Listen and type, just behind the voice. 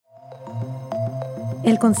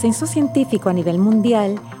El consenso científico a nivel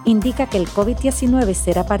mundial indica que el COVID-19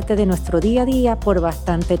 será parte de nuestro día a día por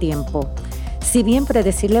bastante tiempo. Si bien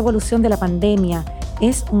predecir la evolución de la pandemia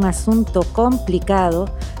es un asunto complicado,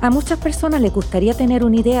 a muchas personas les gustaría tener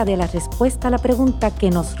una idea de la respuesta a la pregunta que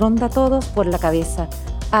nos ronda a todos por la cabeza: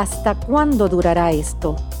 ¿hasta cuándo durará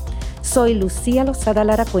esto? Soy Lucía Lozada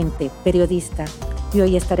Lara Puente, periodista, y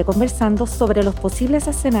hoy estaré conversando sobre los posibles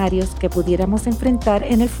escenarios que pudiéramos enfrentar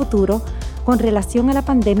en el futuro con relación a la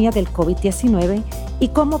pandemia del COVID-19 y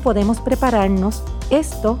cómo podemos prepararnos,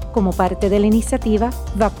 esto como parte de la iniciativa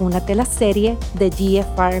Vacúnate la Serie de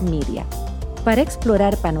GFR Media. Para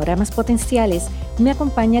explorar panoramas potenciales, me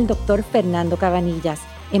acompaña el Dr. Fernando Cabanillas,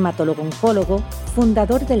 hematólogo-oncólogo,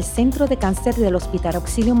 fundador del Centro de Cáncer del Hospital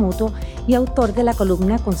Auxilio Mutuo y autor de la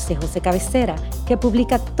columna Consejos de Cabecera, que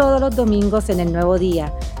publica todos los domingos en El Nuevo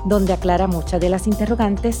Día, donde aclara muchas de las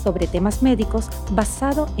interrogantes sobre temas médicos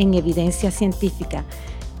basado en evidencia científica.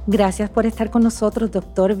 Gracias por estar con nosotros,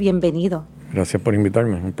 doctor. Bienvenido. Gracias por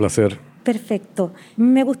invitarme. Un placer. Perfecto.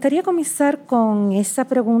 Me gustaría comenzar con esa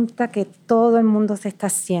pregunta que todo el mundo se está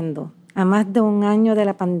haciendo a más de un año de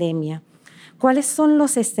la pandemia. ¿Cuáles son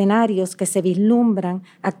los escenarios que se vislumbran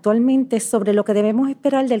actualmente sobre lo que debemos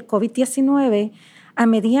esperar del COVID-19 a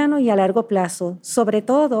mediano y a largo plazo, sobre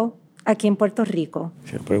todo aquí en Puerto Rico?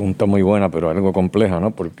 Sí, pregunta muy buena, pero algo compleja,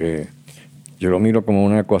 ¿no? Porque yo lo miro como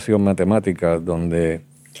una ecuación matemática donde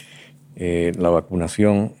la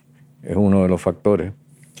vacunación es uno de los factores.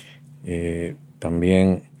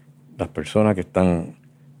 También las personas que están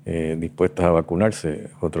dispuestas a vacunarse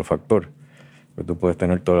es otro factor. Pues tú puedes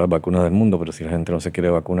tener todas las vacunas del mundo, pero si la gente no se quiere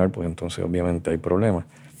vacunar, pues entonces obviamente hay problemas.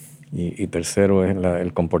 Y tercero es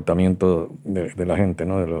el comportamiento de la gente,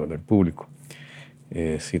 ¿no? Del público.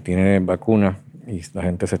 Si tiene vacunas y la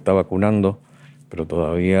gente se está vacunando, pero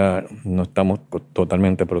todavía no estamos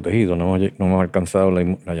totalmente protegidos, no hemos alcanzado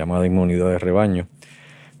la llamada inmunidad de rebaño,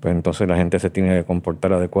 pues entonces la gente se tiene que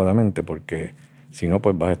comportar adecuadamente, porque si no,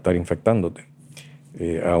 pues vas a estar infectándote.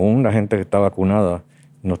 Aún la gente que está vacunada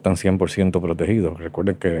no están 100% protegidos.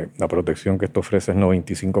 Recuerden que la protección que esto ofrece es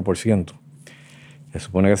 95%. Se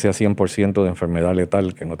supone que sea 100% de enfermedad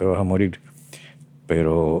letal, que no te vas a morir,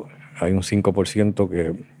 pero hay un 5%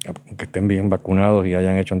 que, aunque estén bien vacunados y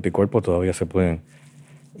hayan hecho anticuerpos, todavía se pueden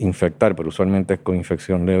infectar, pero usualmente es con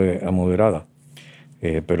infección leve a moderada.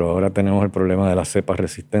 Pero ahora tenemos el problema de las cepas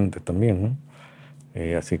resistentes también,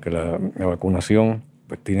 ¿no? Así que la vacunación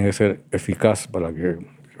pues, tiene que ser eficaz para que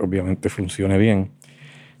obviamente funcione bien.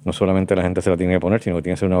 No solamente la gente se la tiene que poner, sino que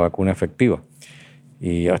tiene que ser una vacuna efectiva.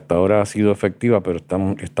 Y hasta ahora ha sido efectiva, pero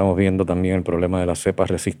estamos viendo también el problema de las cepas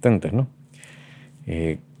resistentes, ¿no?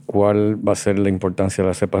 ¿Cuál va a ser la importancia de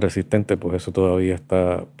las cepas resistentes? Pues eso todavía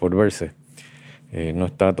está por verse. No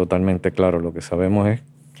está totalmente claro. Lo que sabemos es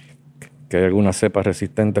que hay algunas cepas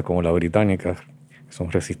resistentes, como la británica, que son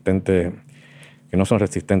resistentes, que no son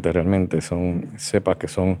resistentes realmente, son cepas que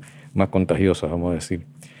son más contagiosas, vamos a decir.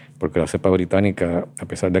 Porque la cepa británica, a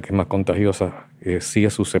pesar de que es más contagiosa, sí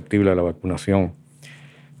es susceptible a la vacunación,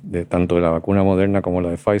 tanto de la vacuna Moderna como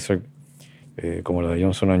la de Pfizer, como la de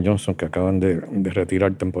Johnson & Johnson, que acaban de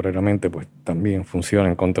retirar temporariamente, pues también funciona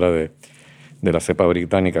en contra de la cepa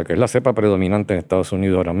británica, que es la cepa predominante en Estados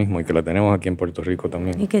Unidos ahora mismo y que la tenemos aquí en Puerto Rico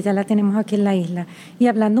también. Y que ya la tenemos aquí en la isla. Y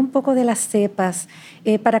hablando un poco de las cepas,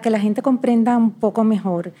 para que la gente comprenda un poco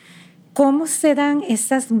mejor, ¿cómo se dan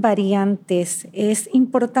esas variantes? Es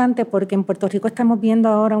importante porque en Puerto Rico estamos viendo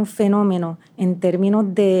ahora un fenómeno en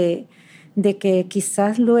términos de que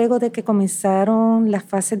quizás luego de que comenzaron las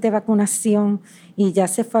fases de vacunación y ya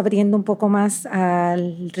se fue abriendo un poco más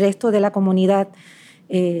al resto de la comunidad,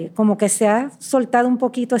 como que se ha soltado un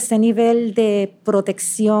poquito ese nivel de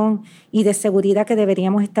protección y de seguridad que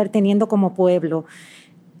deberíamos estar teniendo como pueblo.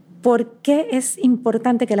 ¿Por qué es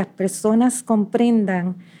importante que las personas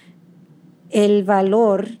comprendan el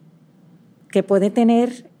valor que puede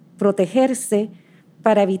tener protegerse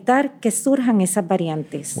para evitar que surjan esas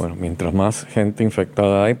variantes? Bueno, mientras más gente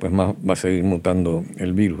infectada hay, pues más va a seguir mutando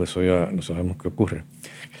el virus. Eso ya no sabemos qué ocurre.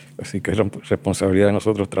 Así que es responsabilidad de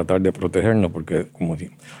nosotros tratar de protegernos, porque como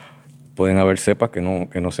pueden haber cepas que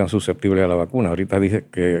no sean susceptibles a la vacuna. Ahorita dije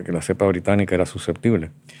que la cepa británica era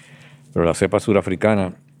susceptible, pero la cepa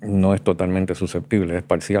surafricana no es totalmente susceptible, es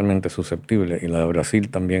parcialmente susceptible, y la de Brasil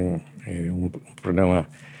también es un problema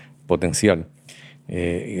potencial.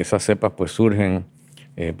 Y esas cepas pues surgen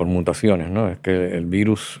por mutaciones, ¿no? Es que el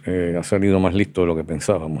virus ha salido más listo de lo que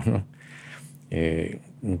pensábamos, ¿no?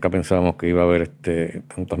 Nunca pensábamos que iba a haber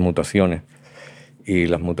tantas mutaciones, y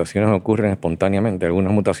las mutaciones ocurren espontáneamente.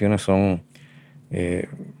 Algunas mutaciones son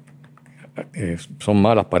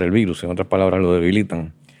malas para el virus, en otras palabras lo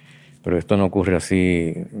debilitan, Pero esto no ocurre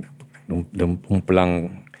así de un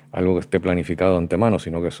plan, algo que esté planificado de antemano,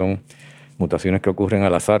 sino que son mutaciones que ocurren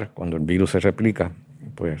al azar. Cuando el virus se replica,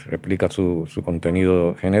 pues replica su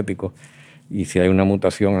contenido genético, y si hay una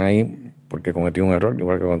mutación ahí porque cometió un error,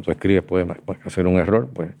 igual que cuando tú escribes puedes hacer un error,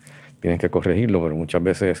 pues tienes que corregirlo, pero muchas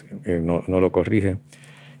veces no lo corrige,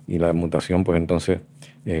 y la mutación pues entonces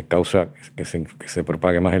causa que se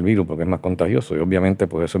propague más el virus porque es más contagioso, y obviamente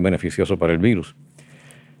pues eso es beneficioso para el virus.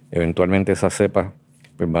 Eventualmente esas cepas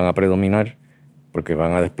pues van a predominar porque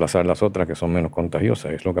van a desplazar las otras que son menos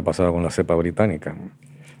contagiosas. Es lo que ha pasado con la cepa británica.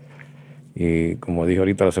 Y como dije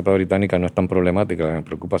ahorita, la cepa británica no es tan problemática, lo que me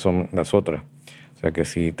preocupa son las otras. O sea que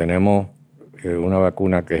si tenemos una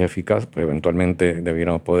vacuna que es eficaz, pues eventualmente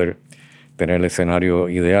debiéramos poder tener el escenario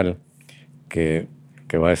ideal que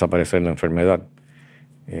va a desaparecer la enfermedad.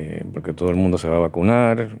 Porque todo el mundo se va a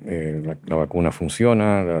vacunar, la vacuna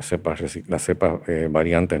funciona, las cepas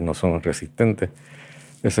variantes no son resistentes.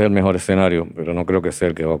 Ese es el mejor escenario, pero no creo que sea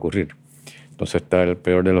el que va a ocurrir. Entonces está el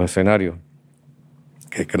peor de los escenarios,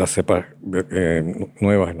 que es que las cepas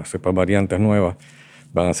nuevas, las cepas variantes nuevas,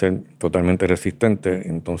 van a ser totalmente resistentes,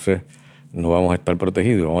 entonces no vamos a estar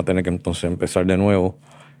protegidos. Vamos a tener que entonces empezar de nuevo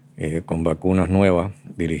con vacunas nuevas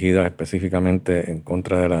dirigidas específicamente en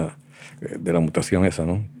contra de la mutación esa,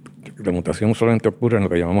 ¿no? La mutación solamente ocurre en lo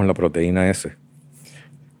que llamamos la proteína S.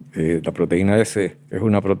 La proteína S es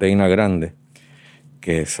una proteína grande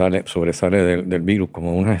que sobresale del virus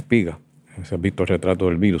como unas espigas. ¿Se has visto el retrato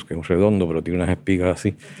del virus, que es un redondo, pero tiene unas espigas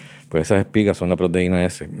así? Pues esas espigas son la proteína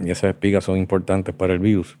S, y esas espigas son importantes para el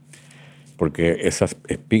virus, porque esas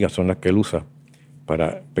espigas son las que él usa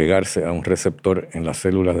para pegarse a un receptor en las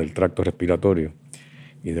células del tracto respiratorio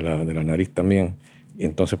y de la nariz también, y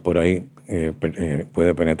entonces por ahí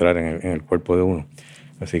puede penetrar en el cuerpo de uno.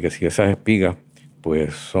 Así que si esas espigas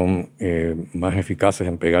pues son más eficaces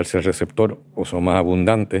en pegarse al receptor, o son más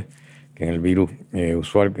abundantes que en el virus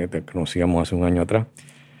usual que conocíamos hace un año atrás,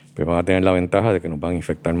 pues van a tener la ventaja de que nos van a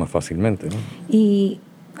infectar más fácilmente, ¿no? Y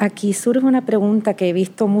aquí surge una pregunta que he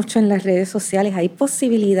visto mucho en las redes sociales. ¿Hay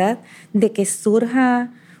posibilidad de que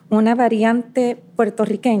surja una variante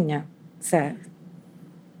puertorriqueña? O sea,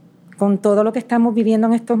 con todo lo que estamos viviendo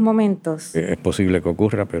en estos momentos. Es posible que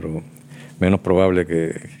ocurra, pero menos probable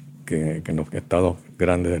que en los estados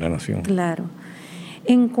grandes de la nación. Claro.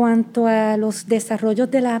 En cuanto a los desarrollos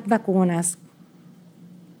de las vacunas,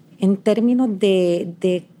 en términos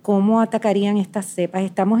de cómo atacarían estas cepas,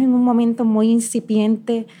 estamos en un momento muy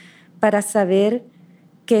incipiente para saber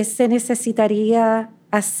qué se necesitaría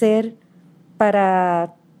hacer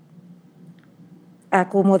para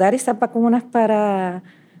acomodar esas vacunas para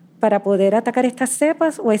poder atacar estas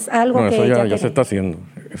cepas, o es algo que eso ya se está haciendo.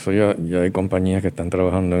 Eso ya hay compañías que están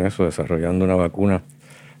trabajando en eso, desarrollando una vacuna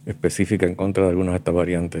específica en contra de algunas de estas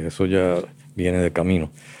variantes. Eso ya viene de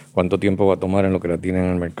camino. ¿Cuánto tiempo va a tomar en lo que la tienen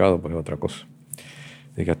en el mercado? Pues es otra cosa.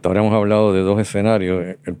 Así que hasta ahora hemos hablado de dos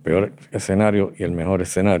escenarios, el peor escenario y el mejor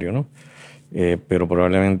escenario, ¿no? Pero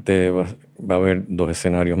probablemente va a haber dos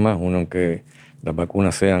escenarios más, uno en que las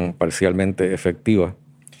vacunas sean parcialmente efectivas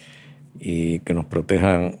y que nos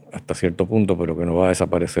protejan hasta cierto punto, pero que no va a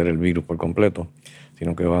desaparecer el virus por completo,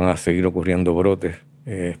 sino que van a seguir ocurriendo brotes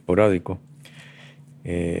esporádicos.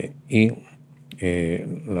 Y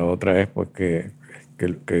la otra es pues, que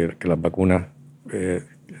las vacunas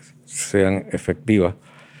sean efectivas,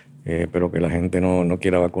 pero que la gente no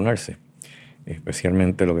quiera vacunarse.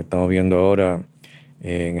 Especialmente lo que estamos viendo ahora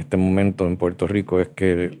en este momento en Puerto Rico es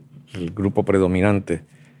que el grupo predominante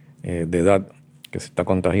de edad que se está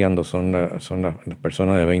contagiando son las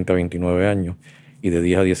personas de 20 a 29 años y de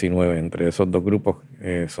 10 a 19. Entre esos dos grupos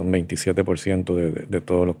son 27% de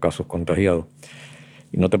todos los casos contagiados.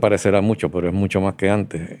 Y no te parecerá mucho, pero es mucho más que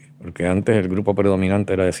antes, porque antes el grupo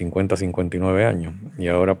predominante era de 50 a 59 años y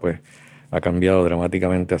ahora pues ha cambiado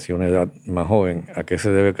dramáticamente hacia una edad más joven. ¿A qué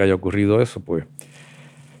se debe que haya ocurrido eso? Pues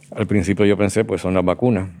al principio yo pensé pues son las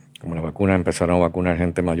vacunas. Como las vacunas empezaron a vacunar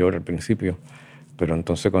gente mayor al principio, pero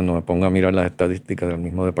entonces cuando me pongo a mirar las estadísticas del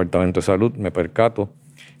mismo Departamento de Salud, me percato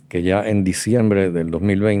que ya en diciembre del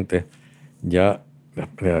 2020 ya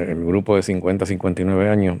el grupo de 50 a 59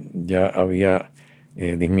 años ya había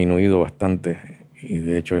disminuido bastante, y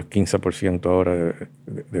de hecho es 15% ahora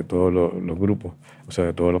de todos los grupos, o sea,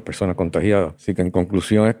 de todas las personas contagiadas. Así que en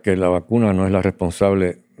conclusión es que la vacuna no es la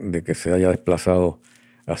responsable de que se haya desplazado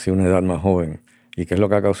hacia una edad más joven. ¿Y qué es lo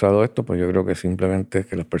que ha causado esto? Pues yo creo que simplemente es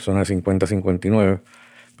que las personas de 50 a 59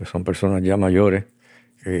 pues son personas ya mayores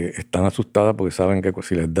que están asustadas porque saben que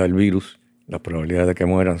si les da el virus, las probabilidades de que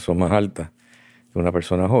mueran son más altas que una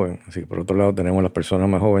persona joven. Así que por otro lado tenemos las personas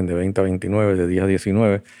más jóvenes de 20 a 29, de 10 a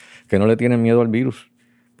 19, que no le tienen miedo al virus,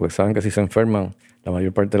 pues saben que si se enferman, la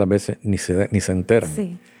mayor parte de las veces ni se enteran.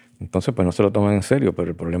 Sí. Entonces, pues no se lo toman en serio, pero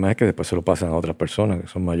el problema es que después se lo pasan a otras personas que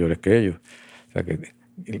son mayores que ellos. O sea,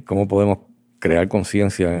 ¿cómo podemos crear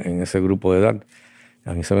conciencia en ese grupo de edad?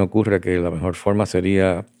 A mí se me ocurre que la mejor forma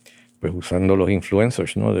sería pues usando los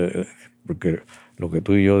influencers, ¿no? Porque lo que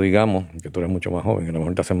tú y yo digamos, que tú eres mucho más joven, a lo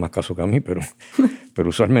mejor te hacen más caso que a mí, pero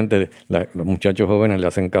usualmente los muchachos jóvenes le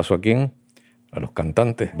hacen caso ¿a quién? A los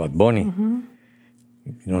cantantes, Bad Bunny. Uh-huh.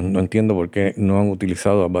 No entiendo por qué no han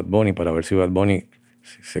utilizado a Bad Bunny para ver si Bad Bunny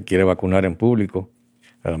se quiere vacunar en público.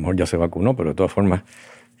 A lo mejor ya se vacunó, pero de todas formas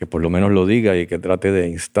que por lo menos lo diga y que trate de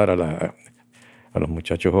instar a los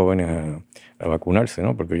muchachos jóvenes a vacunarse,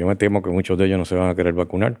 ¿no? Porque yo me temo que muchos de ellos no se van a querer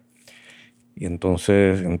vacunar. Y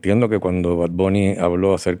entonces entiendo que cuando Bad Bunny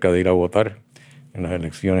habló acerca de ir a votar en las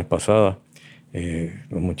elecciones pasadas,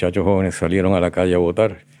 los muchachos jóvenes salieron a la calle a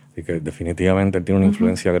votar. Así que definitivamente él tiene una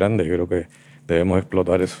influencia grande. Yo creo que debemos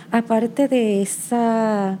explotar eso. Aparte de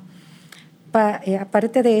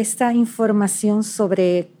esa información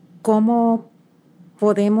sobre cómo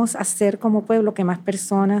podemos hacer como pueblo que más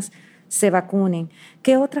personas se vacunen,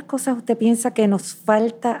 ¿qué otras cosas usted piensa que nos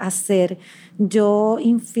falta hacer? Yo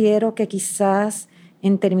infiero que quizás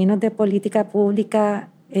en términos de política pública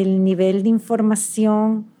el nivel de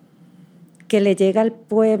información que le llega al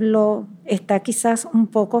pueblo está quizás un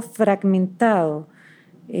poco fragmentado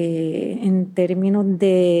en términos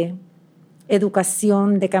de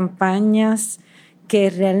educación, de campañas que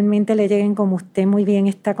realmente le lleguen, como usted muy bien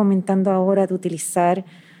está comentando ahora, de utilizar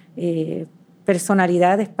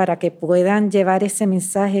personalidades para que puedan llevar ese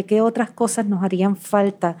mensaje. ¿Qué otras cosas nos harían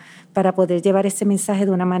falta para poder llevar ese mensaje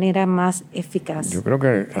de una manera más eficaz? Yo creo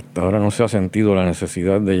que hasta ahora no se ha sentido la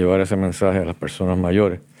necesidad de llevar ese mensaje a las personas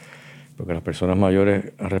mayores, porque las personas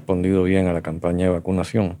mayores han respondido bien a la campaña de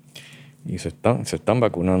vacunación y se están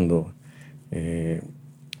vacunando.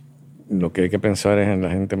 Lo que hay que pensar es en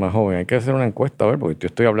la gente más joven. Hay que hacer una encuesta, a ver, porque yo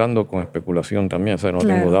estoy hablando con especulación también. O sea, no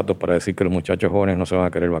tengo datos para decir que los muchachos jóvenes no se van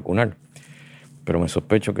a querer vacunar. Pero me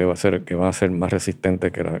sospecho que van a ser más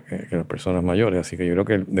resistentes que las personas mayores. Así que yo creo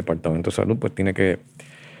que el Departamento de Salud pues tiene que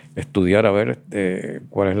estudiar a ver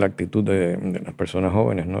cuál es la actitud de las personas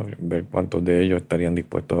jóvenes, ¿no? Ver cuántos de ellos estarían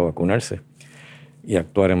dispuestos a vacunarse y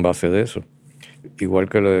actuar en base de eso. Igual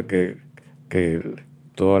que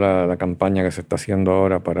toda la campaña que se está haciendo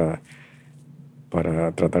ahora para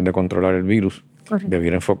tratar de controlar el virus,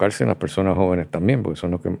 debiera enfocarse en las personas jóvenes también, porque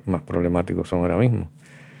son los que más problemáticos son ahora mismo.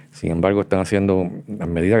 Sin embargo, las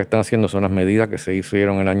medidas que están haciendo son las medidas que se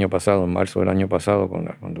hicieron el año pasado, en marzo del año pasado,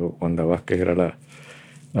 cuando Wanda Vázquez era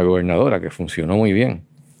la gobernadora, que funcionó muy bien,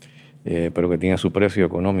 pero que tiene su precio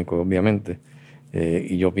económico, obviamente.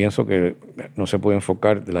 Y yo pienso que no se puede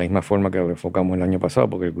enfocar de la misma forma que lo enfocamos el año pasado,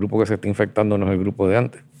 porque el grupo que se está infectando no es el grupo de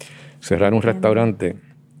antes. Cerrar un restaurante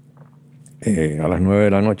a las 9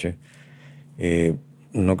 de la noche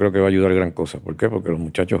no creo que va a ayudar gran cosa. ¿Por qué? Porque los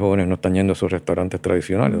muchachos jóvenes no están yendo a esos restaurantes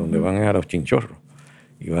tradicionales, donde van a los chinchorros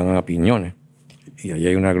y van a piñones. Y allí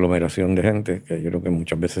hay una aglomeración de gente que yo creo que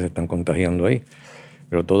muchas veces se están contagiando ahí.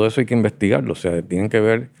 Pero todo eso hay que investigarlo. O sea, tienen que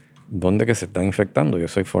ver dónde que se están infectando. Y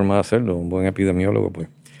eso hay forma de hacerlo. Un buen epidemiólogo pues,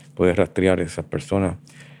 puede rastrear a esas personas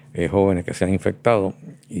jóvenes que se han infectado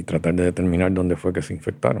y tratar de determinar dónde fue que se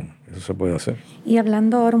infectaron. Eso se puede hacer. Y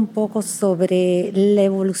hablando ahora un poco sobre la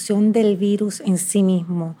evolución del virus en sí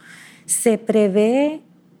mismo, ¿se prevé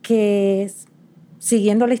que,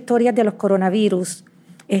 siguiendo la historia de los coronavirus,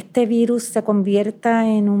 este virus se convierta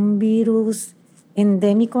en un virus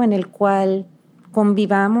endémico en el cual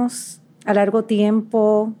convivamos a largo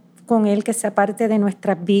tiempo con él, que sea parte de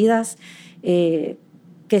nuestras vidas, que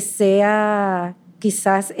sea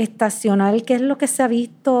quizás estacional, que es lo que se ha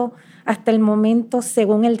visto hasta el momento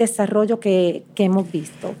según el desarrollo que hemos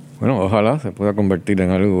visto? Bueno, ojalá se pueda convertir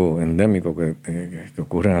en algo endémico, que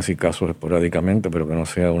ocurran así casos esporádicamente, pero que no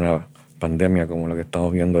sea una pandemia como la que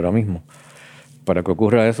estamos viendo ahora mismo. Para que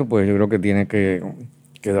ocurra eso, pues yo creo que tiene que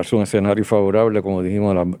darse un escenario favorable, como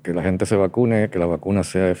dijimos, que la gente se vacune, que la vacuna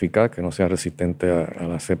sea eficaz, que no sea resistente a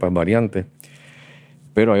las cepas variantes.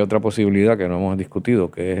 Pero hay otra posibilidad que no hemos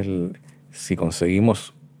discutido, que es si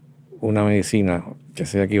conseguimos una medicina que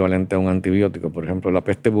sea equivalente a un antibiótico, por ejemplo, la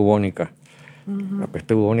peste bubónica. La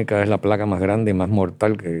peste bubónica es la plaga más grande y más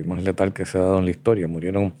mortal, más letal que se ha dado en la historia.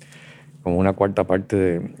 Murieron como una cuarta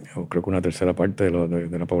parte, o creo que una tercera parte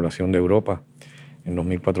de la población de Europa. En los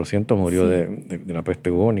 1400 murió de la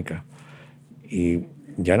peste bubónica. Y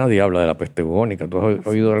ya nadie habla de la peste bubónica. ¿Tú has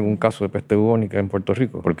oído algún caso de peste bubónica en Puerto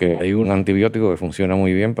Rico? Porque hay un antibiótico que funciona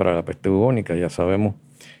muy bien para la peste bubónica. Ya sabemos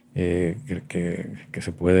que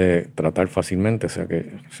se puede tratar fácilmente, o sea,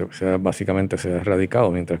 que básicamente se ha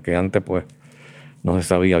erradicado, mientras que antes pues no se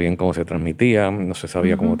sabía bien cómo se transmitía, no se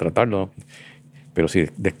sabía cómo tratarlo. Pero si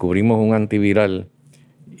descubrimos un antiviral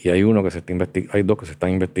y hay uno que hay dos que se están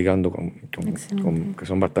investigando que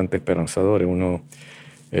son bastante esperanzadores. Uno,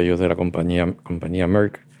 ellos de la compañía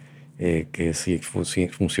Merck, que si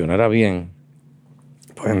funcionara bien,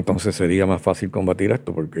 pues entonces sería más fácil combatir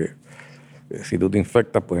esto, porque si tú te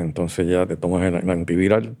infectas, pues entonces ya te tomas el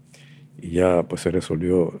antiviral y ya pues se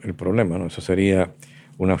resolvió el problema, ¿no? Eso sería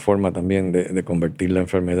una forma también de convertir la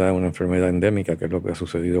enfermedad en una enfermedad endémica, que es lo que ha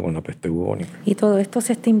sucedido con la peste bubónica. Y todo esto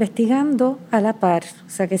se está investigando a la par, o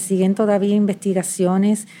sea que siguen todavía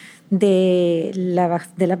investigaciones de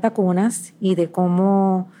las vacunas y de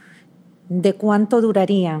cuánto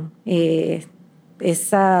durarían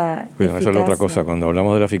esa Pues eficacia. esa es la otra cosa. Cuando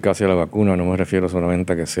hablamos de la eficacia de la vacuna, no me refiero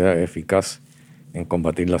solamente a que sea eficaz en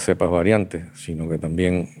combatir las cepas variantes, sino que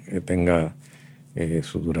también tenga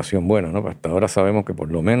su duración buena, ¿no? Hasta ahora sabemos que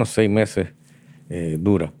por lo menos 6 meses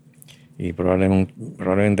dura, y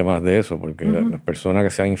probablemente más de eso, porque las personas que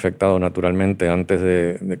se han infectado naturalmente antes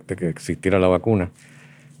de que existiera la vacuna,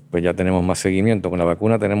 pues ya tenemos más seguimiento. Con la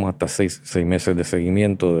vacuna tenemos hasta 6 meses de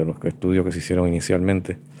seguimiento de los estudios que se hicieron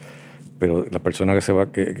inicialmente, pero las personas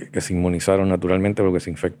que se inmunizaron naturalmente o que se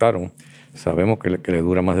infectaron, sabemos que le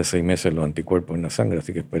dura más de 6 meses los anticuerpos en la sangre,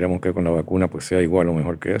 así que esperemos que con la vacuna pues sea igual o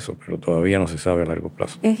mejor que eso, pero todavía no se sabe a largo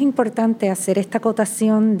plazo. Es importante hacer esta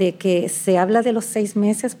acotación de que se habla de los 6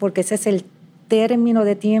 meses porque ese es el término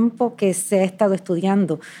de tiempo que se ha estado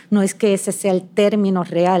estudiando. No es que ese sea el término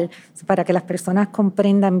real, para que las personas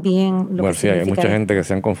comprendan bien lo que significa. Hay mucha gente que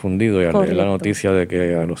se han confundido y al leer la noticia de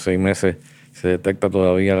que a los 6 meses se detecta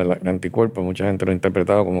todavía el anticuerpo, mucha gente lo ha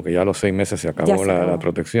interpretado como que ya a los 6 meses se acabó la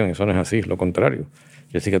protección, y eso no es así, es lo contrario.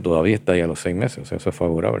 Quiere decir que todavía está ahí a los 6 meses, o sea, eso es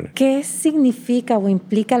favorable. ¿Qué significa o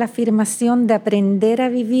implica la afirmación de aprender a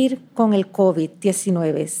vivir con el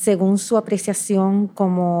COVID-19, según su apreciación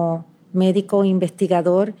como médico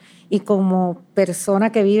investigador y como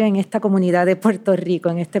persona que vive en esta comunidad de Puerto Rico,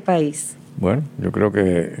 en este país? Bueno, yo creo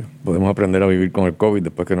que podemos aprender a vivir con el COVID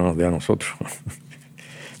después que no nos dé a nosotros.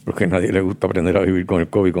 Porque a nadie le gusta aprender a vivir con el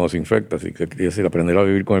COVID cuando se infecta. Así que quiere decir, aprender a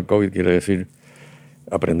vivir con el COVID quiere decir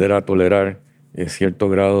aprender a tolerar cierto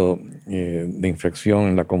grado de infección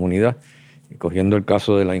en la comunidad. Y cogiendo el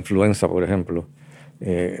caso de la influenza, por ejemplo,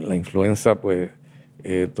 la influenza, pues,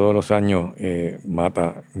 todos los años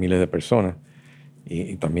mata miles de personas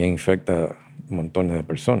y también infecta montones de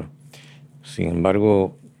personas. Sin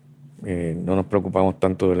embargo, no nos preocupamos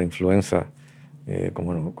tanto de la influenza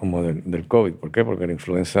como del COVID. ¿Por qué? Porque la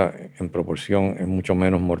influenza en proporción es mucho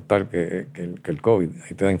menos mortal que el COVID.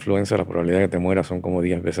 Si te da influenza, la probabilidad de que te mueras son como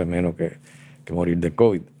 10 veces menos que morir de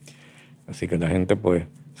COVID. Así que la gente pues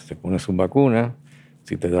se pone sus vacunas,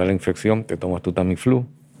 si te da la infección te tomas tu Tamiflu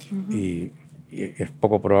y es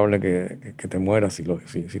poco probable que te mueras si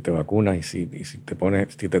te vacunas y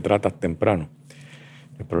si te tratas temprano.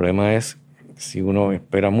 El problema es si uno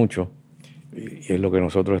espera mucho, y es lo que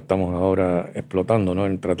nosotros estamos ahora explotando, ¿no?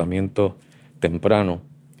 El tratamiento temprano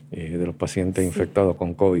de los pacientes infectados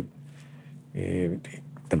con COVID.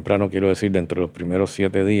 Temprano quiero decir dentro de los primeros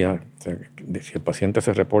 7 días. O sea, si el paciente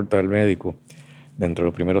se reporta al médico dentro de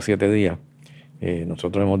los primeros 7 días,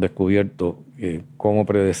 nosotros hemos descubierto cómo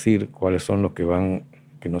predecir cuáles son los que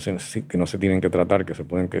no se tienen que tratar, que se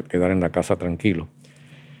pueden quedar en la casa tranquilos,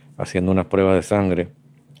 haciendo unas pruebas de sangre,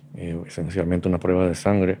 esencialmente una prueba de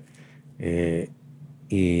sangre,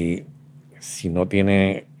 y si no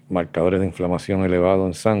tiene marcadores de inflamación elevados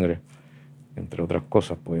en sangre, entre otras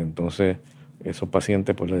cosas, pues entonces esos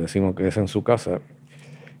pacientes pues les decimos que es en su casa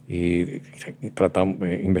y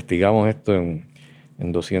investigamos esto en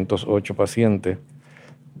 208 pacientes,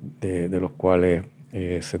 de los cuales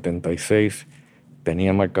 76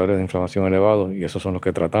 tenían marcadores de inflamación elevados, y esos son los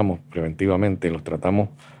que tratamos preventivamente. Los tratamos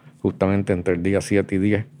justamente entre el día 7 y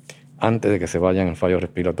 10 antes de que se vayan en fallo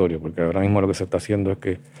respiratorio, porque ahora mismo lo que se está haciendo es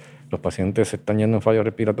que los pacientes se están yendo en fallo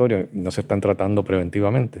respiratorio y no se están tratando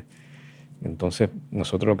preventivamente. Entonces,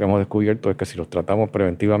 nosotros lo que hemos descubierto es que si los tratamos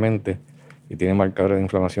preventivamente y tienen marcadores de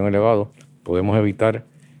inflamación elevados, podemos evitar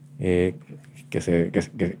que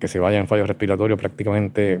se vayan en fallo respiratorio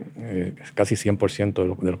prácticamente casi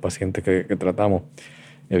 100% de los pacientes que tratamos.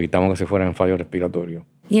 Evitamos que se fueran en fallo respiratorio.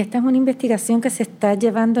 Y esta es una investigación que se está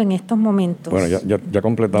llevando en estos momentos. Bueno, ya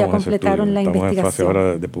completamos ese estudio. La Estamos investigación. en fase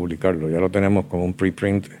ahora de publicarlo. Ya lo tenemos como un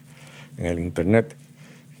preprint en el internet.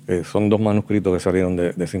 Son 2 manuscritos que salieron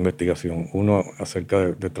de esa investigación. Uno acerca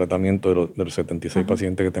del tratamiento de los 76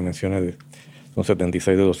 pacientes que te mencioné, son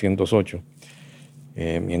 76 de 208,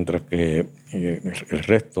 mientras que el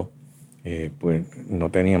resto pues no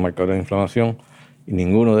tenía marcadores de inflamación y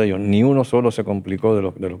ninguno de ellos, ni uno solo se complicó de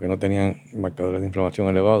los que no tenían marcadores de inflamación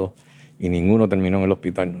elevados, y ninguno terminó en el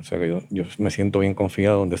hospital. O sea que yo me siento bien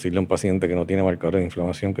confiado en decirle a un paciente que no tiene marcadores de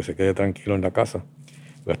inflamación que se quede tranquilo en la casa.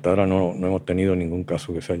 Pero hasta ahora no hemos tenido ningún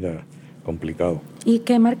caso que se haya complicado. ¿Y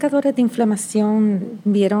qué marcadores de inflamación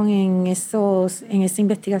vieron en esa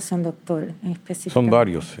investigación, doctor, en específico? Son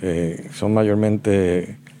varios. Son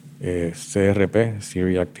mayormente CRP,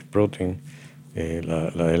 C-reactive protein,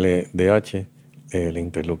 la LDH, la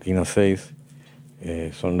interleuquina 6,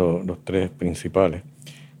 son los tres principales.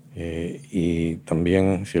 Y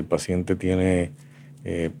también si el paciente tiene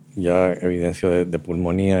ya evidencia de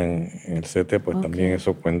pulmonía en el CT, pues okay, también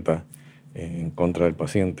eso cuenta en contra del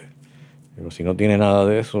paciente. Pero si no tiene nada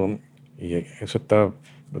de eso, y eso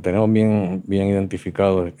lo tenemos bien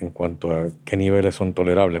identificado en cuanto a qué niveles son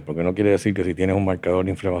tolerables, porque no quiere decir que si tienes un marcador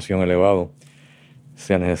de inflamación elevado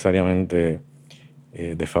sea necesariamente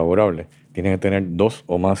desfavorable. Tiene que tener 2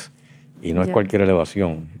 o más, y no es cualquier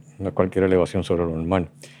elevación, no es cualquier elevación sobre lo normal.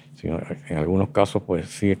 Sino en algunos casos, pues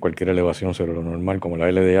sí es cualquier elevación sobre lo normal, como la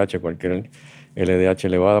LDH. Cualquier LDH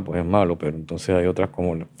elevada pues es malo, pero entonces hay otras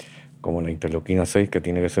como la interleuquina 6, que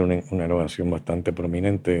tiene que ser una elevación bastante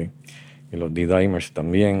prominente, y los D-dimers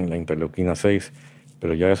también, la interleuquina 6,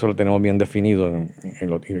 pero ya eso lo tenemos bien definido,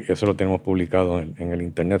 y eso lo tenemos publicado en el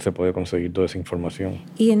internet, se puede conseguir toda esa información.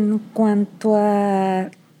 Y en cuanto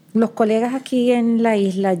a los colegas aquí en la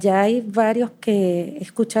isla, ya hay varios que he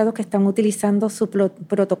escuchado que están utilizando su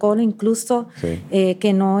protocolo, incluso sí,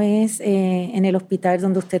 que no es en el hospital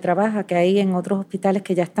donde usted trabaja, que hay en otros hospitales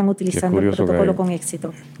que ya están utilizando el protocolo con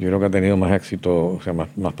éxito. Yo creo que ha tenido más éxito, o sea,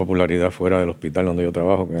 más popularidad fuera del hospital donde yo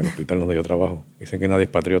trabajo que en el hospital donde yo trabajo. Dicen que nadie es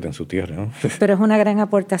patriota en su tierra, ¿no? Pero es una gran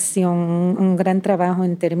aportación, un gran trabajo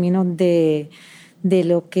en términos de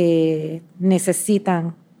lo que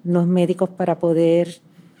necesitan los médicos para poder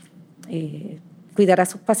cuidar a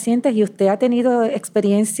sus pacientes, y usted ha tenido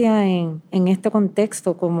experiencia en este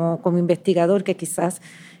contexto como investigador, que quizás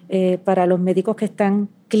para los médicos que están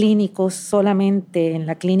clínicos solamente, en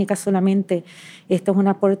la clínica solamente, esto es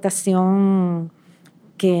una aportación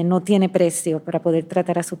que no tiene precio para poder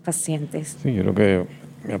tratar a sus pacientes. Sí, yo creo que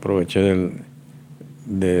me aproveché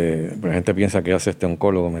la gente piensa que hace este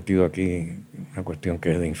oncólogo metido aquí, una cuestión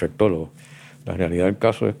que es de infectólogo. La realidad del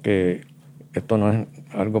caso es que esto no es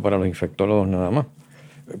algo para los infectólogos nada más.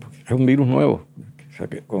 Es un virus nuevo. O sea,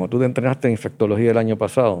 que cuando tú te entrenaste en infectología el año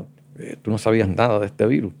pasado, tú no sabías nada de este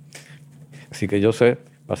virus. Así que yo sé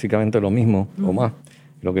básicamente lo mismo o más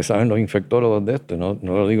lo que saben los infectólogos de esto. No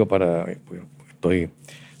lo digo para... Pues, estoy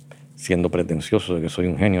siendo pretencioso de que soy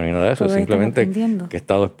un genio ni nada de eso. Es simplemente que he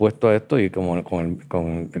estado expuesto a esto, y como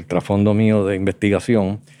con el trasfondo mío de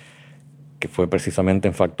investigación, que fue precisamente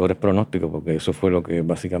en factores pronósticos, porque eso fue lo que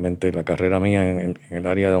básicamente la carrera mía en el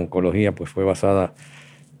área de oncología pues fue basada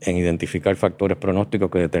en identificar factores pronósticos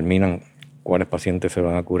que determinan cuáles pacientes se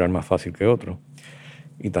van a curar más fácil que otros,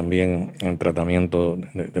 y también en tratamiento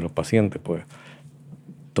de los pacientes. Pues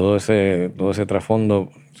todo ese trasfondo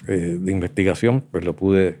de investigación pues lo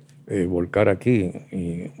pude volcar aquí,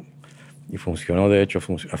 y funcionó. De hecho,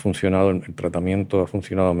 ha funcionado, el tratamiento ha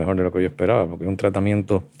funcionado mejor de lo que yo esperaba, porque es un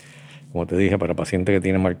tratamiento, como te dije, para pacientes que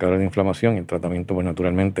tienen marcadores de inflamación, y el tratamiento pues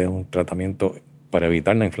naturalmente es un tratamiento para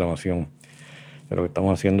evitar la inflamación. Pero lo que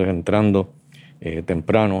estamos haciendo es entrando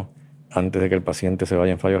temprano, antes de que el paciente se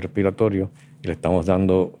vaya en fallo respiratorio, y le estamos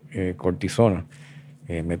dando cortisona,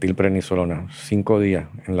 metilprednisolona, 5 días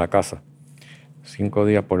en la casa, 5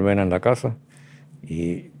 días por vena en la casa,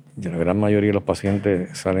 y la gran mayoría de los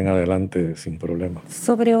pacientes salen adelante sin problemas.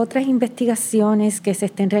 Sobre otras investigaciones que se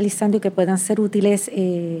estén realizando y que puedan ser útiles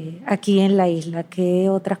aquí en la isla, ¿qué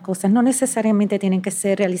otras cosas? No necesariamente tienen que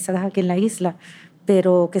ser realizadas aquí en la isla,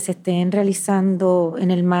 pero que se estén realizando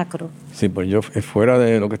en el macro. Sí, pues yo fuera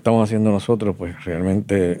de lo que estamos haciendo nosotros, pues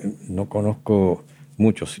realmente no conozco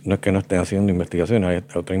muchos. No es que no estén haciendo investigaciones,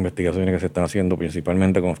 hay otras investigaciones que se están haciendo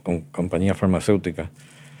principalmente con compañías farmacéuticas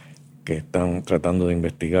que están tratando de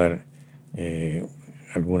investigar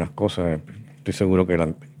algunas cosas. Estoy seguro que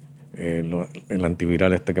el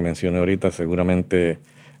antiviral este que mencioné ahorita seguramente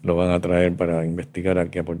lo van a traer para investigar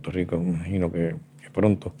aquí a Puerto Rico, me imagino que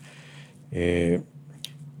pronto.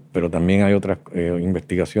 Pero también hay otras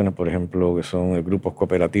investigaciones, por ejemplo, que son grupos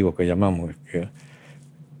cooperativos que llamamos, que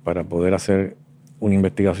para poder hacer una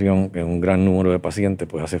investigación en un gran número de pacientes,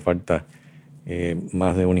 pues hace falta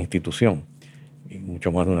más de una institución, y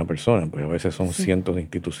mucho más de una persona, pues a veces son cientos de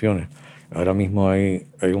instituciones. Ahora mismo hay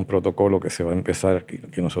un protocolo que se va a empezar,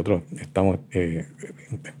 que nosotros estamos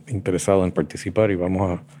interesados en participar, y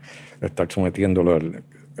vamos a estar sometiéndolo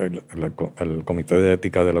al Comité de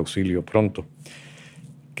Ética del Auxilio pronto,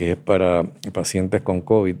 que es para pacientes con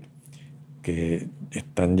COVID que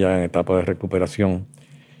están ya en etapa de recuperación,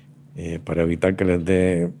 para evitar que les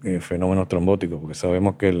dé fenómenos trombóticos, porque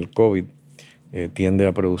sabemos que el COVID tiende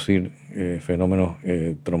a producir fenómenos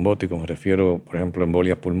trombóticos. Me refiero, por ejemplo, a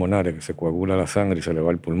embolias pulmonares, que se coagula la sangre y se le va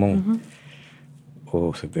el pulmón,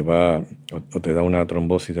 o te da una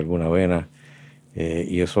trombosis de alguna vena,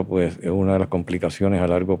 y eso pues es una de las complicaciones a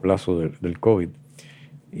largo plazo del COVID,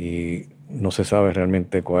 y no se sabe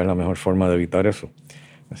realmente cuál es la mejor forma de evitar eso.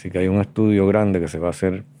 Así que hay un estudio grande que se va a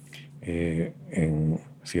hacer en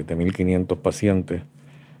 7.500 pacientes,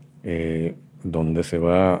 donde se le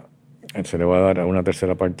va a dar a una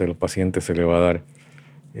tercera parte de los pacientes, se le va a dar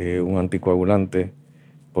un anticoagulante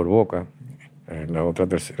por boca. La otra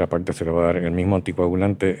tercera parte se le va a dar el mismo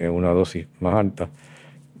anticoagulante en una dosis más alta,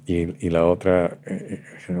 y la otra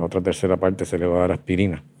tercera parte se le va a dar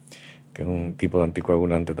aspirina, que es un tipo de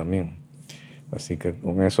anticoagulante también. Así que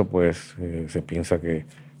con eso pues se piensa que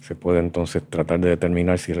se puede entonces tratar de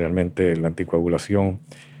determinar si realmente la anticoagulación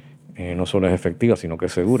no solo es efectiva, sino que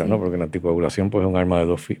es segura, ¿no? Porque la anticoagulación pues, es un arma de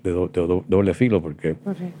doble filo, porque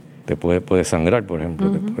te puede sangrar, por ejemplo,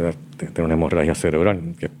 te puede tener una hemorragia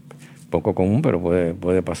cerebral, que es poco común, pero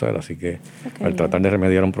puede pasar. Así que al tratar de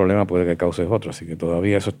remediar un problema puede que causes otro. Así que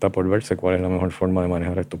todavía eso está por verse, cuál es la mejor forma de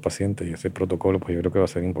manejar a estos pacientes, y ese protocolo pues yo creo que va a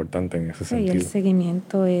ser importante en ese sentido. Y el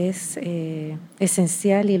seguimiento es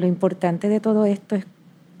esencial, y lo importante de todo esto es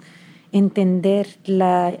entender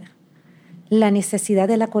la necesidad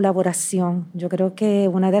de la colaboración. Yo creo que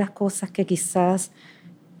una de las cosas que quizás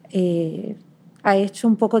ha hecho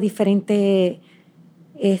un poco diferente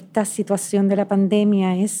esta situación de la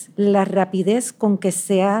pandemia es la rapidez con que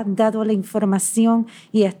se ha dado la información,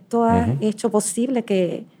 y esto ha hecho posible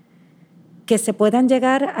que se puedan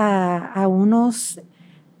llegar a unos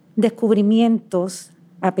descubrimientos,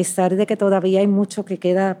 a pesar de que todavía hay mucho que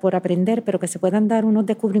queda por aprender, pero que se puedan dar unos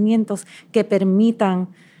descubrimientos que permitan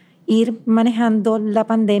ir manejando la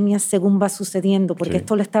pandemia según va sucediendo, porque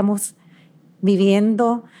esto lo estamos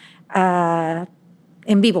viviendo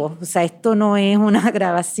en vivo. O sea, esto no es una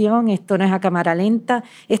grabación, esto no es a cámara lenta,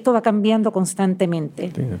 esto va cambiando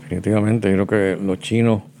constantemente. Sí, definitivamente. Yo creo que los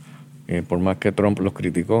chinos, por más que Trump los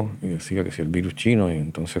criticó y decía que si el virus chino, y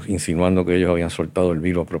entonces insinuando que ellos habían soltado el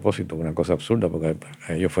virus a propósito, una cosa absurda, porque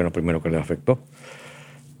a ellos fueron los primeros que les afectó.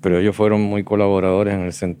 Pero ellos fueron muy colaboradores en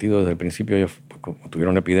el sentido, desde el principio ellos, pues, como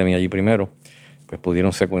tuvieron la epidemia allí primero, pues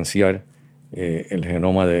pudieron secuenciar el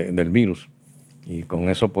genoma del virus, y con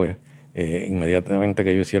eso pues inmediatamente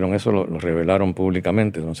que ellos hicieron eso lo revelaron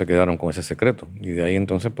públicamente, no se quedaron con ese secreto, y de ahí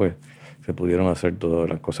entonces pues se pudieron hacer todas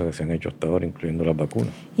las cosas que se han hecho hasta ahora, incluyendo las vacunas.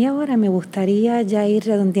 Y ahora me gustaría ya ir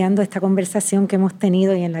redondeando esta conversación que hemos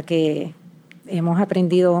tenido y en la que hemos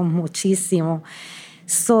aprendido muchísimo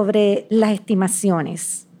sobre las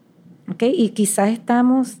estimaciones. ¿Okay? Y quizás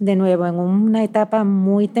estamos de nuevo en una etapa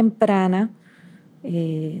muy temprana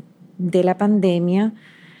de la pandemia,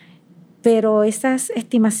 pero esas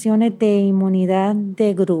estimaciones de inmunidad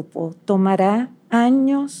de grupo, ¿tomará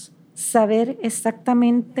años saber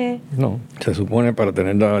exactamente? No, se supone para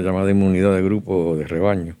tener la llamada inmunidad de grupo o de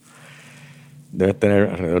rebaño, debes tener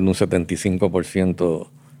alrededor de un 75%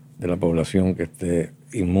 de la población que esté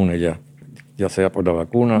inmune ya sea por la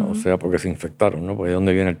vacuna o sea porque se infectaron, ¿no? Porque de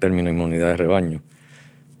dónde viene el término inmunidad de rebaño.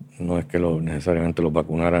 No es que necesariamente los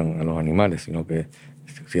vacunaran a los animales, sino que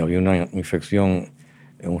si había una infección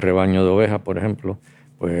en un rebaño de ovejas, por ejemplo,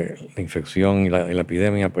 pues la infección y la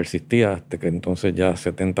epidemia persistía hasta que entonces ya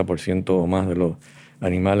 70% o más de los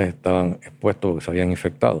animales estaban expuestos porque se habían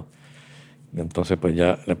infectado. Y entonces pues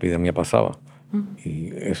ya la epidemia pasaba.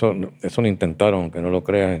 Y eso lo intentaron, aunque no lo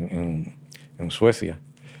creas, en Suecia.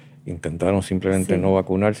 Intentaron simplemente no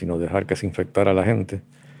vacunar, sino dejar que se infectara la gente,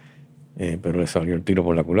 pero le salió el tiro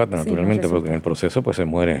por la culata, naturalmente, porque en el proceso pues se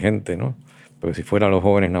muere gente, ¿no? Porque si fueran los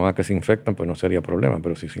jóvenes nada más que se infectan, pues no sería problema,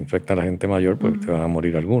 pero si se infecta la gente mayor, pues te van a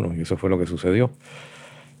morir algunos, y eso fue lo que sucedió.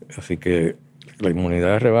 Así que la inmunidad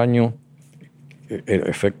de rebaño, el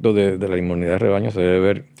efecto de la inmunidad de rebaño se debe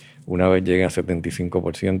ver una vez llegue a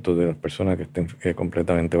 75% de las personas que estén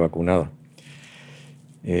completamente vacunadas.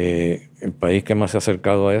 El país que más se ha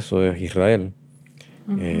acercado a eso es Israel.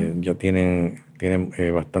 Ya tienen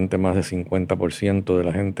bastante más de 50% de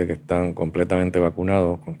la gente que están completamente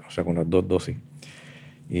vacunados, o sea, con las 2 dosis.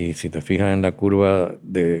 Y si te fijas en la curva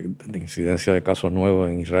de incidencia de casos nuevos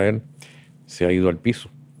en Israel, se ha ido al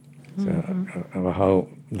piso. O sea, ha bajado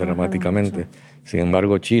dramáticamente. Sin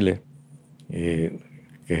embargo, Chile, que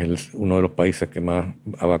es uno de los países que más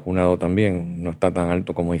ha vacunado también, no está tan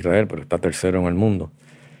alto como Israel, pero está tercero en el mundo.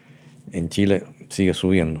 En Chile sigue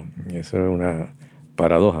subiendo. Y eso es una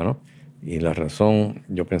paradoja, ¿no? Y la razón,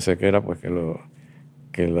 yo pensé que era pues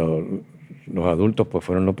que los adultos pues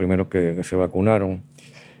fueron los primeros que se vacunaron,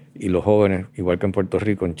 y los jóvenes, igual que en Puerto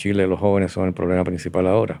Rico, en Chile los jóvenes son el problema principal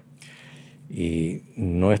ahora. Y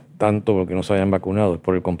no es tanto porque no se hayan vacunado, es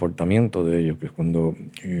por el comportamiento de ellos, que es cuando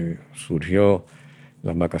surgió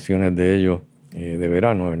las vacaciones de ellos de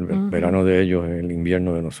verano, el verano de ellos es el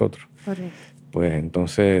invierno de nosotros. Correcto. Pues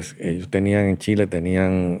entonces ellos en Chile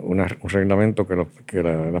tenían un reglamento que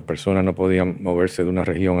las personas no podían moverse de una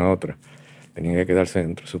región a otra, tenían que quedarse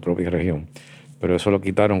dentro de su propia región. Pero eso lo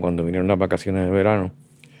quitaron cuando vinieron las vacaciones de verano,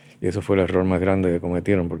 y eso fue el error más grande que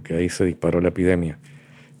cometieron, porque ahí se disparó la epidemia.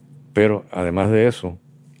 Pero además de eso,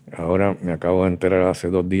 ahora me acabo de enterar hace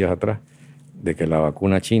 2 días atrás de que la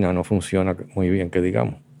vacuna china no funciona muy bien, que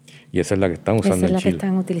digamos. Y esa es la que están usando en Chile. Esa es la que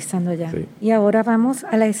están utilizando ya. Sí. Y ahora vamos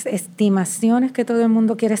a las estimaciones que todo el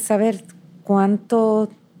mundo quiere saber. ¿Cuánto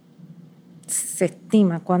se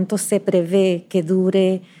estima, cuánto se prevé que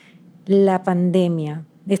dure la pandemia?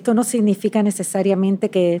 Esto no significa necesariamente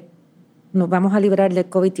que nos vamos a librar del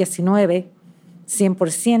COVID-19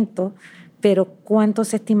 100%, pero ¿cuánto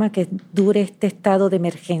se estima que dure este estado de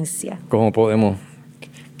emergencia? ¿Cómo podemos?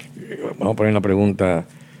 Vamos a poner la pregunta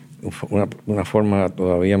una forma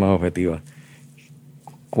todavía más objetiva.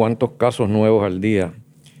 ¿Cuántos casos nuevos al día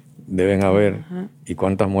deben haber y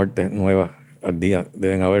cuántas muertes nuevas al día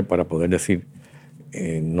deben haber para poder decir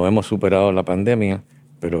no hemos superado la pandemia,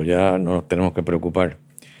 pero ya no nos tenemos que preocupar?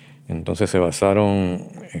 Entonces se basaron,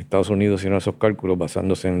 Estados Unidos hicieron esos cálculos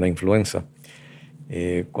basándose en la influenza,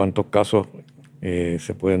 cuántos casos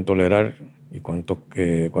se pueden tolerar y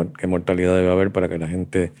qué mortalidad debe haber para que la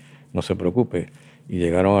gente no se preocupe. Y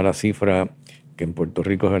llegaron a la cifra que en Puerto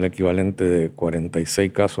Rico es el equivalente de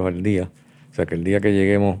 46 casos al día. O sea que el día que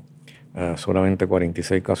lleguemos a solamente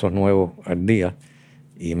 46 casos nuevos al día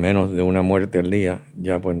y menos de una muerte al día,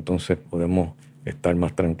 ya pues entonces podemos estar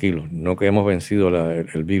más tranquilos. No que hemos vencido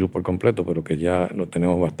el virus por completo, pero que ya lo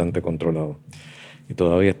tenemos bastante controlado. Y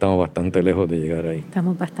todavía estamos bastante lejos de llegar ahí.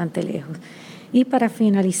 Estamos bastante lejos. Y para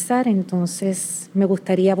finalizar, entonces, me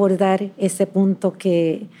gustaría abordar ese punto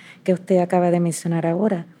que usted acaba de mencionar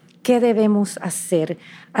ahora. ¿Qué debemos hacer?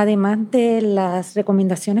 Además de las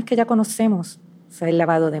recomendaciones que ya conocemos, o sea, el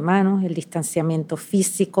lavado de manos, el distanciamiento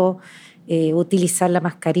físico, utilizar la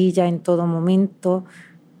mascarilla en todo momento,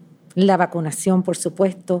 la vacunación, por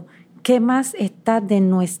supuesto. ¿Qué más está de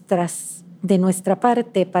nuestra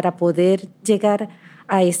parte para poder llegar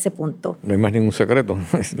a ese punto? No hay más ningún secreto.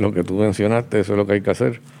 Es lo que tú mencionaste, eso es lo que hay que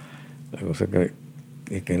hacer. La cosa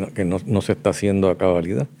es que no se está haciendo a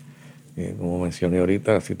cabalidad. Como mencioné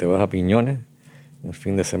ahorita, si te vas a Piñones el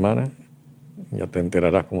fin de semana, ya te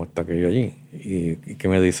enterarás cómo está aquello allí. ¿Y qué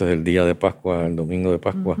me dices del día de Pascua, el domingo de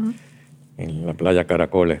Pascua, en la playa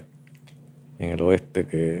Caracoles, en el oeste,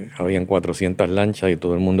 que habían 400 lanchas y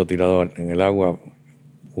todo el mundo tirado en el agua,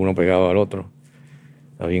 uno pegado al otro?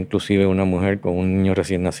 Había inclusive una mujer con un niño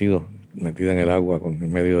recién nacido metida en el agua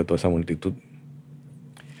en medio de toda esa multitud.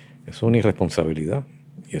 Eso es una irresponsabilidad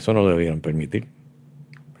y eso no lo debieran permitir.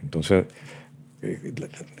 Entonces,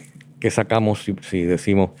 ¿qué sacamos si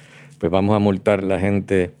decimos, pues vamos a multar a la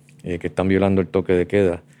gente que están violando el toque de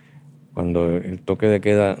queda? Cuando el toque de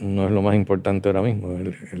queda no es lo más importante ahora mismo,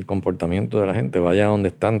 el comportamiento de la gente. Vaya a donde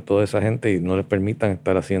están toda esa gente y no les permitan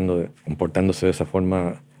estar comportándose de esa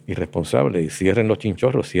forma irresponsable, y cierren los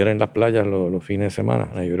chinchorros, cierren las playas los fines de semana.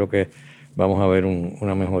 Yo creo que vamos a ver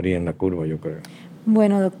una mejoría en la curva, yo creo.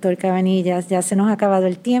 Bueno, doctor Cabanillas, ya se nos ha acabado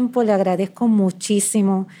el tiempo. Le agradezco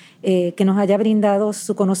muchísimo que nos haya brindado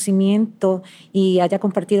su conocimiento y haya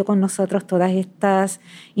compartido con nosotros todas estas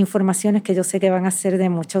informaciones que yo sé que van a ser de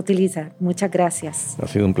mucha utilidad. Muchas gracias. Ha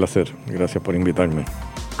sido un placer. Gracias por invitarme.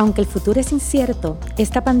 Aunque el futuro es incierto,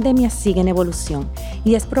 esta pandemia sigue en evolución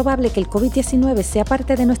y es probable que el COVID-19 sea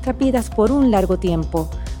parte de nuestras vidas por un largo tiempo.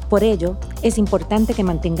 Por ello, es importante que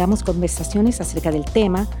mantengamos conversaciones acerca del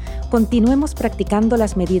tema, continuemos practicando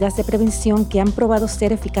las medidas de prevención que han probado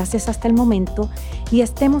ser eficaces hasta el momento y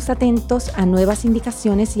estemos atentos a nuevas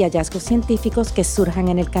indicaciones y hallazgos científicos que surjan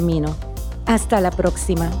en el camino. Hasta la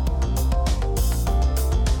próxima.